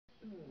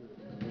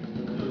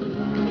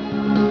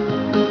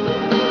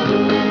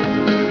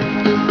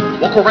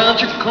Walk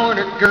around your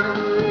corner,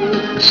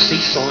 girl,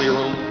 seesaw your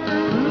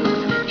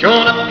own.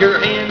 Join up your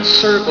hands,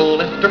 circle,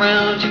 left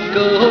around you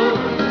go.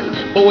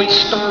 Boys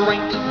start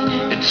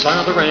right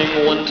inside the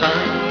ring one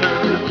time.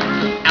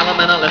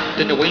 Allemande left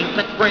and the wave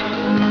that ring.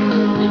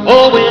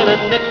 Oh, when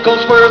a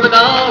nickel's worth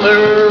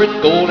 $1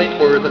 and gold ain't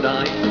worth a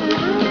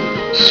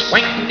dime.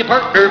 Swing your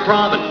partner,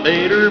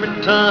 promenader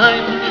in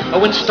time.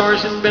 When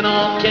stars have been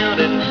all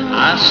counted,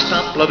 I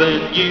stop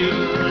loving you.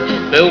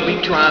 They'll be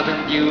driving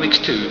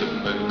Buicks to the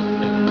moon.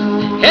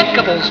 Head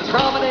couples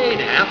promenade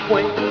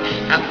halfway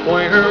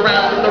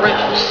around the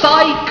ring.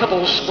 Side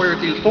couples square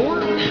through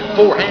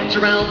four hands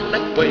around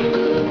that way.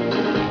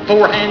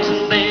 4 hands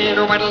and then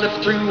a right or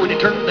left through when you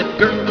turn that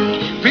girl.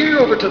 Veer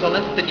over to the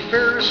left and you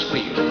Ferris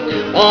wheel.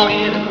 Long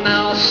in and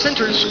out,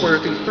 center square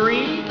through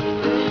 3.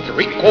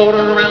 3/4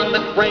 around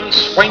that ring,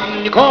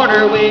 swing your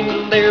corner,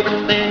 wait there,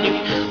 but then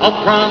you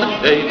all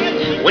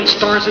promenade. When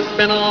stars have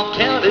been all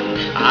counted,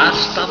 I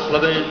stop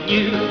loving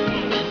you.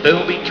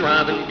 They'll be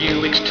driving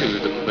Buicks to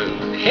the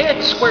moon.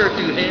 Head square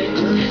through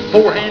head,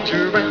 4 hands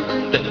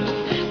around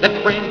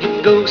that ring.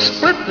 You go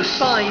split the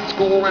sides,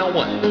 go around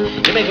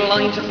 1. You make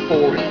lines of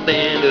 4 and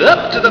then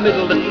up to the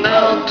middle and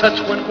now touch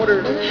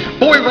 1/4.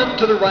 Boy, run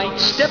to the right,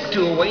 step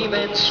to a wave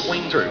and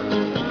swing through.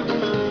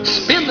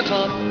 Spin the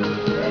top.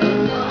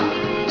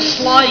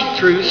 Slide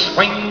through,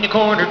 swing your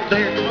corner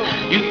there.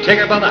 You take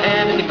her by the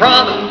hand and you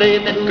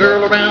promenade that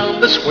girl around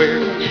the square.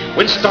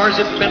 When stars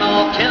have been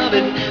all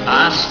counted,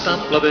 I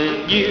stop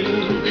loving you.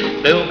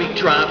 They'll be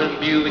driving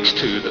Buicks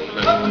to the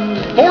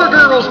moon. 4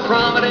 girls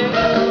promenade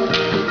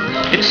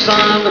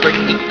inside the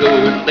ring. You go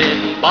and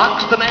then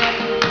box the net.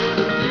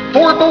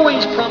 4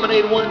 boys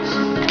promenade once.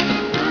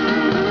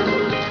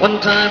 One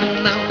time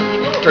and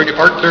now turn your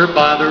partner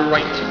by the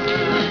right.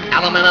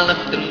 Allemande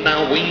left and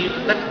now weave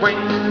that ring.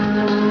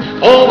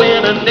 Oh,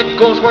 when a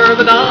nickel's worth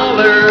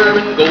 $1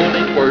 and gold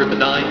ain't worth a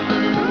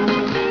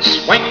dime.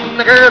 Swing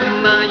the girl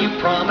now, you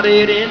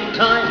promenade in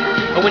time.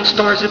 When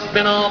stars have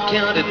been all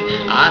counted,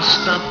 I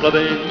stop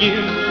loving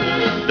you.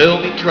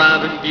 They'll be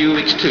driving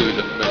Buicks to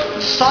the moon.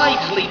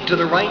 Sides lead to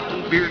the right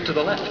and veer to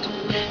the left,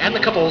 and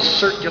the couples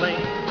circulate.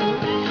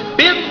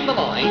 Bend the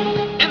line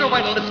and a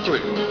right and left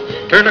through.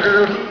 Turn a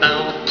girl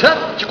now,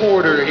 touch a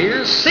quarter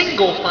here,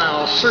 single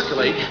file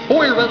circulate.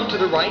 Boy, run to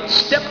the right,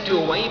 step to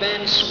a wave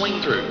and swing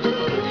through.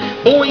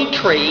 Boy,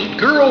 trade,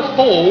 girl,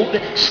 fold,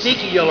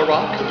 sneaky yellow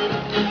rock.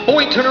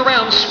 Boy, turn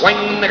around,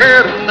 swing the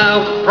girl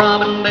now,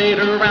 promenade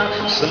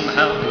around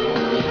somehow.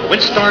 When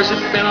stars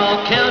have been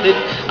all counted,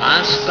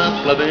 I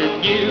stop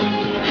loving you.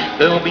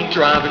 They'll be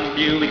driving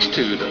Buicks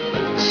to the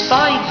moon.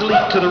 Sides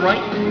lead to the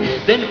right,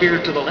 then veer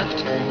to the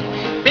left.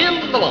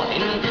 Bend the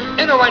line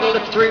and a right and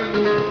left through.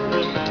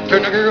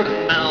 Turn the girl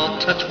now,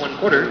 touch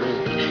 1/4.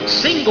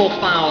 Single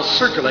file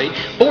circulate.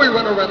 Boy,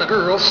 run around the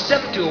girl,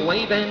 step to a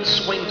wave and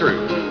swing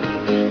through.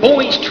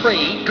 Boys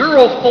trade,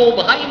 girl fold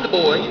behind the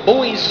boy.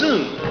 Boys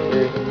zoom.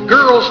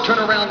 Girls turn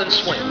around and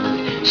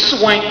swing.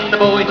 Swing the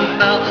boy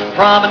now,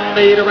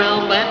 promenade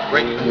around that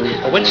ring.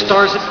 When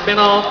stars have been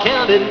all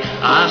counted,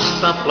 I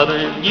stop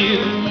loving you.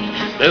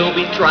 They'll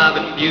be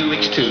driving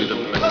Buicks to the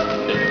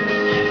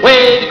moon.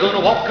 Well, you're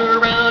gonna walk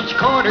around your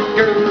corner,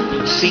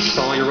 girl,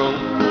 seesaw your own.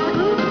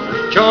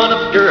 Join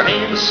up your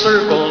hands,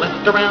 circle,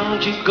 left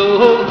around you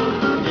go.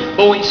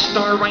 Boys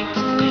start right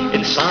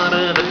inside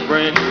of the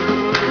ring.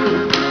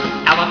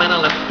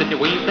 Allemande left and you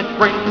wave that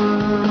ring.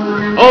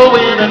 Oh,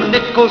 when a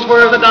nickel's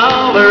worth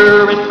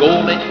 $1 and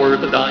gold ain't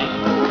worth a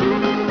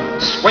dime.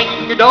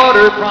 Swing your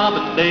daughter,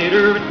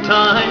 promenader in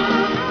time.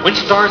 When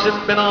stars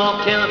have been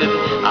all counted,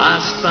 I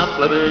stop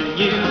loving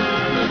you.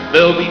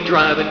 They'll be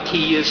driving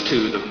Kias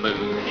to the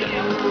moon.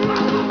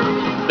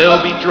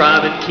 They'll be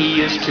driving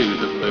Kias to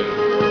the moon.